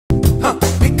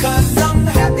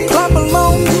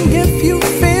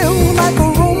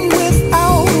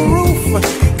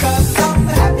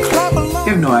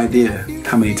idea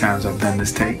how many times I've done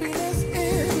this take.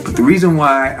 But the reason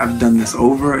why I've done this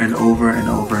over and over and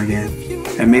over again,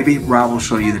 and maybe Rob will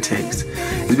show you the takes,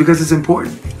 is because it's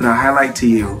important that I highlight to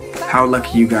you how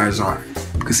lucky you guys are.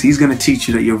 Because he's going to teach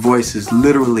you that your voice is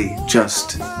literally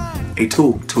just a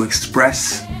tool to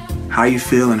express how you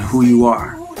feel and who you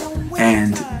are.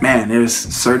 And man, there's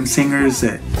certain singers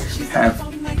that have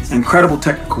incredible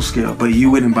technical skill, but you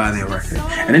wouldn't buy their record.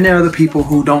 And then there are other people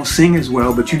who don't sing as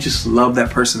well, but you just love that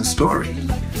person's story.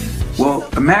 Well,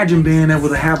 imagine being able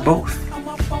to have both.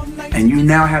 And you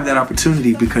now have that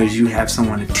opportunity because you have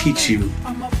someone to teach you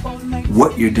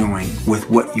what you're doing with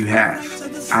what you have.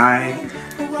 I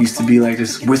used to be like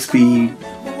this wispy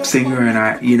singer,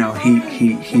 and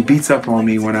he beats up on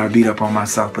me when I beat up on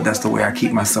myself, but that's the way I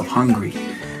keep myself hungry.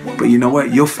 But you know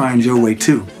what? You'll find your way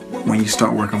too when you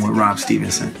start working with RAab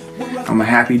Stevenson. I'm a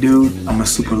happy dude, I'm a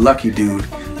super lucky dude,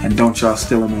 and don't y'all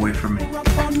steal him away from me.